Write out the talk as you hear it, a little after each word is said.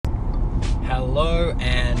Hello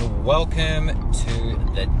and welcome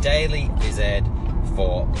to the Daily Phys Ed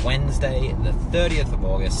for Wednesday, the 30th of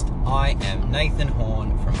August. I am Nathan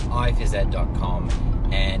Horn from iphysed.com,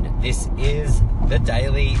 and this is the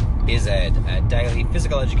Daily Phys Ed, a daily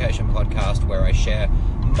physical education podcast where I share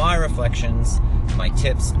my reflections, my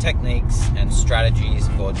tips, techniques, and strategies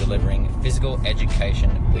for delivering physical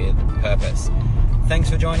education with purpose. Thanks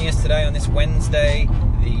for joining us today on this Wednesday,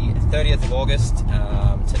 the 30th of August.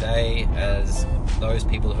 Today, as those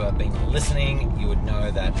people who have been listening, you would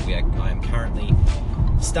know that I am currently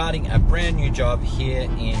starting a brand new job here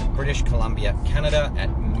in British Columbia, Canada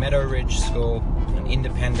at Meadow Ridge School, an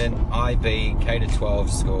independent IB K-12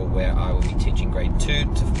 school where I will be teaching grade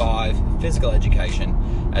 2 to 5 physical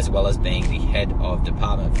education, as well as being the head of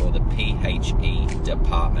department for the PHE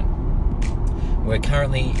department. We're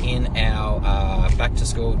currently in our back to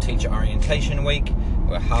school teacher orientation week.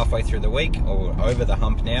 We're halfway through the week, or we're over the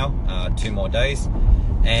hump now, 2 more days.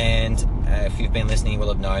 And if you've been listening, you will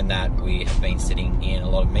have known that we have been sitting in a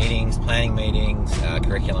lot of meetings, planning meetings,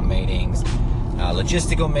 curriculum meetings,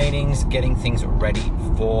 logistical meetings, getting things ready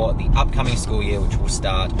for the upcoming school year, which will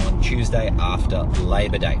start on Tuesday after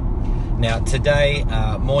Labor Day. Now today,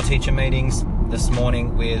 more teacher meetings. This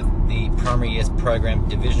morning with the primary years program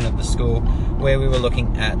division of the school, where we were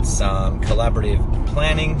looking at some collaborative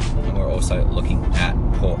planning, and we're also looking at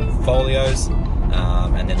portfolios.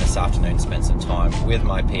 And then this afternoon spent some time with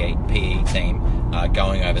my PE team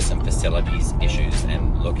going over some facilities issues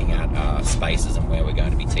and looking at spaces and where we're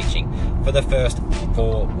going to be teaching for the first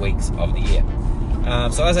 4 weeks of the year.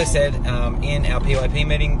 So as I said, in our PYP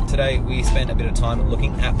meeting today, we spent a bit of time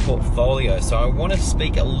looking at portfolios. So I want to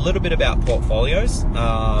speak a little bit about portfolios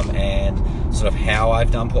and sort of how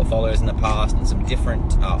I've done portfolios in the past and some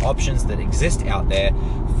different options that exist out there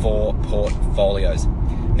for portfolios.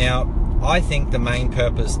 Now, I think the main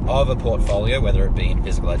purpose of a portfolio, whether it be in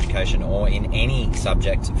physical education or in any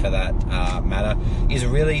subject for that matter, is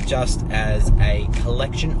really just as a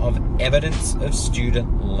collection of evidence of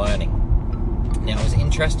student learning. Now, it was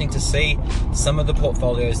interesting to see some of the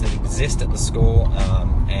portfolios that exist at the school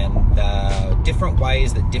and the different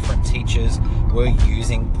ways that different teachers were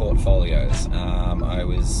using portfolios. I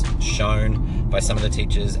was shown by some of the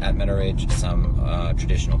teachers at Meadow Ridge some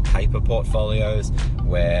traditional paper portfolios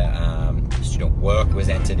where student work was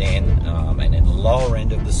entered in, and in the lower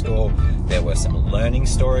end of the school there were some learning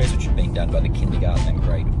stories which had been done by the kindergarten and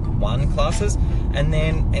grade 1 classes, and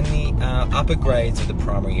then in the upper grades of the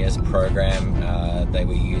primary years program they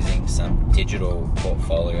were using some digital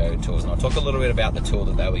portfolio tools, and I'll talk a little bit about the tool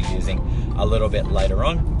that they were using a little bit later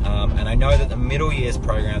on. And I know that the middle years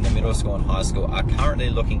program, the middle school and high school, are currently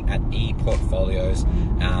looking at e-portfolios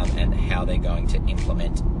and how they're going to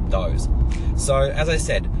implement those. So as I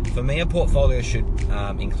said, for me a portfolio should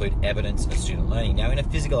include evidence of student learning. Now in a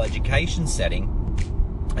physical education setting,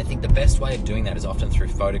 I think the best way of doing that is often through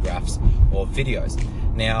photographs or videos.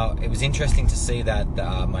 Now, it was interesting to see that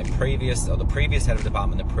the previous head of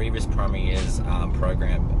department, the previous primary years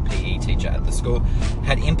program PE teacher at the school,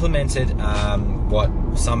 had implemented what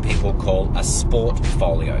some people call a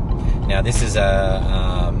sportfolio. Now, this is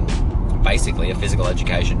basically a physical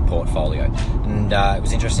education portfolio, and it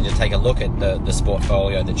was interesting to take a look at the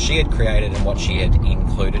sportfolio that she had created and what she had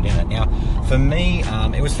included in it. Now for me,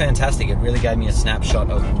 it was fantastic. It really gave me a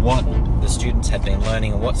snapshot of what the students had been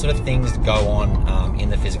learning and what sort of things go on in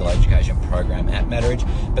the physical education program at Meadow Ridge.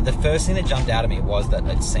 But the first thing that jumped out at me was that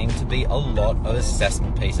it seemed to be a lot of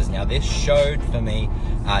assessment pieces. Now this showed for me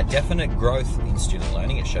definite growth in student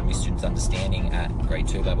learning. It showed me students understanding at grade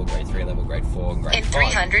 2 level, grade 3 level, grade 4 and grade 5. In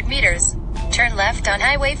 300 meters, turn left on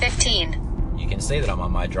Highway 15. You can see that I'm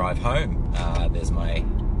on my drive home. There's my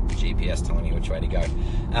GPS telling me which way to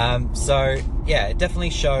go. So yeah, it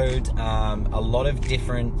definitely showed a lot of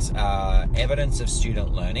different evidence of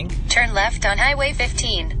student learning. Turn left on Highway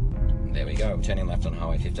 15. There we go, I'm turning left on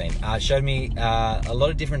Highway 15. It showed me a lot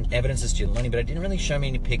of different evidence of student learning, but it didn't really show me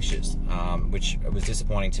any pictures, which was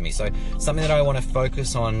disappointing to me. So something that I want to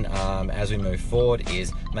focus on as we move forward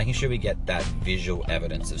is making sure we get that visual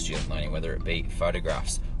evidence of student learning, whether it be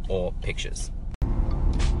photographs or pictures.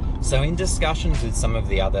 So in discussions with some of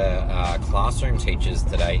the other classroom teachers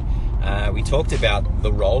today, we talked about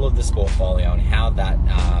the role of this portfolio and how that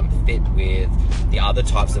fit with the other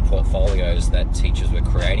types of portfolios that teachers were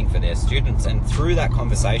creating for their students. And through that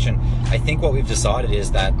conversation, I think what we've decided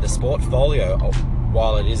is that the portfolio,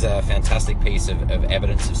 while it is a fantastic piece of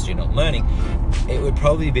evidence of student learning, it would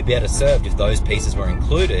probably be better served if those pieces were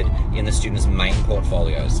included in the students' main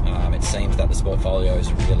portfolios. It seems that the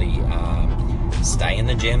portfolios really stay in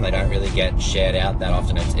the gym. They don't really get shared out that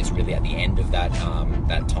often. It's really at the end of that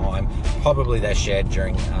that time Probably they're shared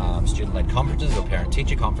during student-led conferences or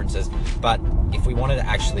parent-teacher conferences, but if we wanted to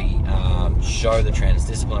actually show the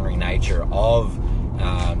transdisciplinary nature of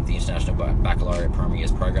the International Baccalaureate Primary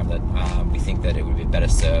Years program, that we think that it would be better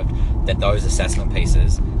served that those assessment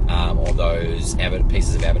pieces or those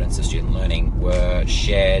pieces of evidence of student learning were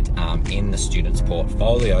shared in the students'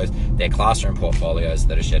 portfolios, their classroom portfolios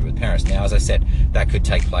that are shared with parents. Now, as I said, that could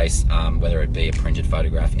take place whether it be a printed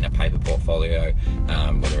photograph in a paper portfolio,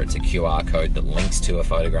 whether it's a QR code that links to a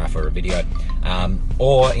photograph or a video,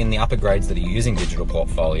 or in the upper grades that are using digital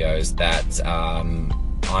portfolios that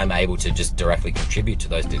I'm able to just directly contribute to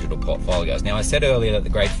those digital portfolios. Now, I said earlier that the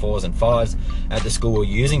grade 4s and 5s at the school were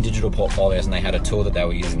using digital portfolios, and they had a tool that they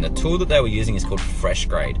were using. The tool that they were using is called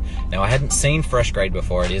FreshGrade. Now, I hadn't seen FreshGrade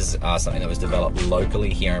before. It is something that was developed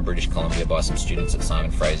locally here in British Columbia by some students at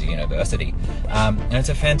Simon Fraser University. And it's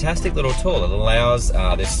a fantastic little tool. It allows,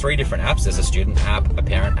 there's 3 different apps. There's a student app, a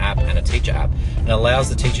parent app, and a teacher app. And it allows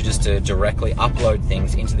the teacher just to directly upload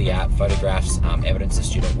things into the app, photographs, evidence of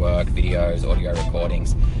student work, videos, audio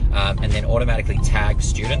recordings, and then automatically tag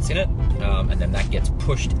students in it, and then that gets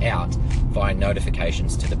pushed out via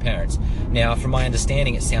notifications to the parents. Now, from my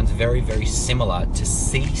understanding, it sounds very, very similar to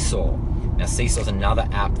Seesaw. Now, Seesaw is another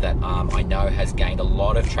app that I know has gained a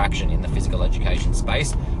lot of traction in the physical education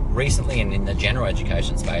space recently, and in the general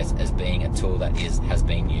education space, as being a tool that has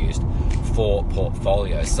been used for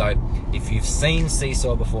portfolios. So if you've seen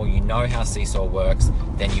Seesaw before, you know how Seesaw works,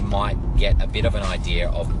 then you might get a bit of an idea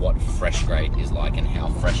of what FreshGrade is like and how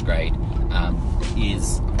FreshGrade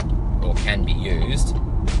is or can be used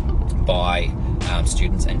by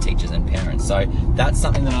students and teachers and parents. So that's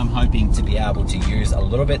something that I'm hoping to be able to use a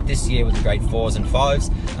little bit this year with the grade 4s and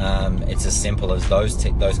 5s. It's as simple as those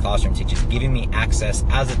classroom teachers giving me access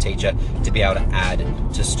as a teacher to be able to add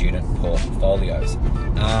to student portfolios.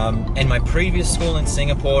 In my previous school in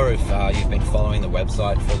Singapore, if you've been following the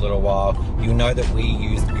website for a little while, you'll know that we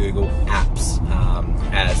used Google Apps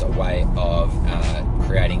as a way of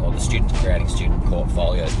the students creating student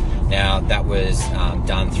portfolios. Now, that was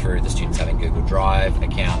done through the students having Google Drive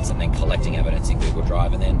accounts and then collecting evidence in Google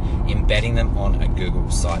Drive and then embedding them on a Google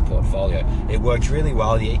Site portfolio. It worked really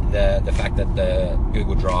well. The fact that the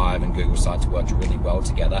Google Drive and Google Sites worked really well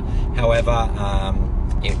together. However,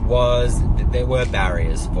 there were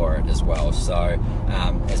barriers for it as well. So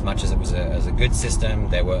as much as it was a good system,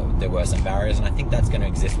 there were some barriers, and I think that's going to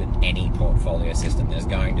exist with any portfolio system. There's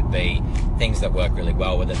going to be things that work really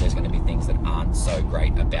well with it. There's going to be things that aren't so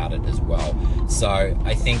great about it as well. So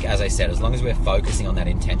I think, as I said, as long as we're focusing on that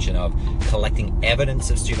intention of collecting evidence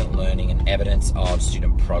of student learning and evidence of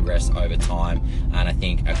student progress over time, and I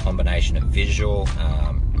think a combination of visual,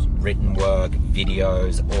 written work,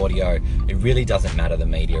 videos, audio, it really doesn't matter the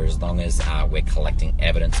media as long as we're collecting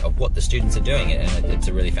evidence of what the students are doing. And it's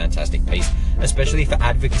a really fantastic piece, especially for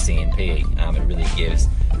advocacy in PE. It really gives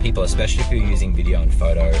people, especially if you're using video and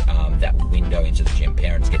photo, that window into the gym.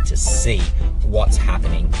 Parents get to see what's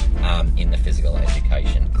happening in the physical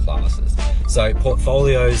education classes. So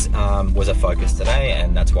portfolios was a focus today,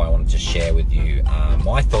 and that's why I wanted to share with you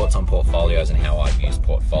my thoughts on portfolios and how I've used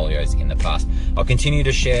portfolios in the past. I'll continue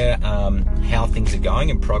to share how things are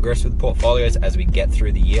going and progress with portfolios as we get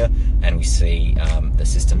through the year and we see the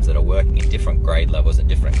systems that are working in different grade levels and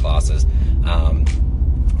different classes,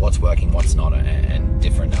 what's working, what's not, and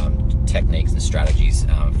different techniques and strategies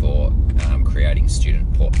for creating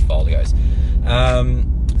student portfolios.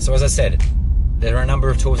 So as I said, there are a number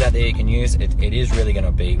of tools out there you can use. It is really going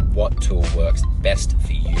to be what tool works best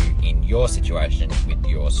for you in your situation with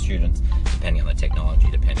your students, depending on the technology,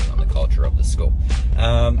 depending on the culture of the school.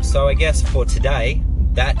 So I guess for today,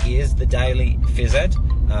 that is the Daily Phys Ed.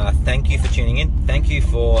 Thank you for tuning in. Thank you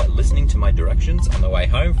for listening to my directions on the way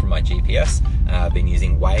home from my GPS. I've been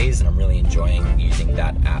using Waze, and I'm really enjoying using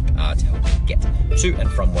that app to help me get to and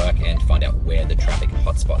from work and find out where the traffic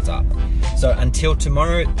hotspots are. So until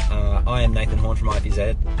tomorrow, I am Nathan Horn from iPhys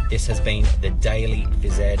Ed. This has been the Daily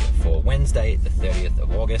Phys Ed for Wednesday, the 30th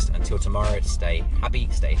of August. Until tomorrow, stay happy,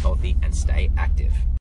 stay healthy, and stay active.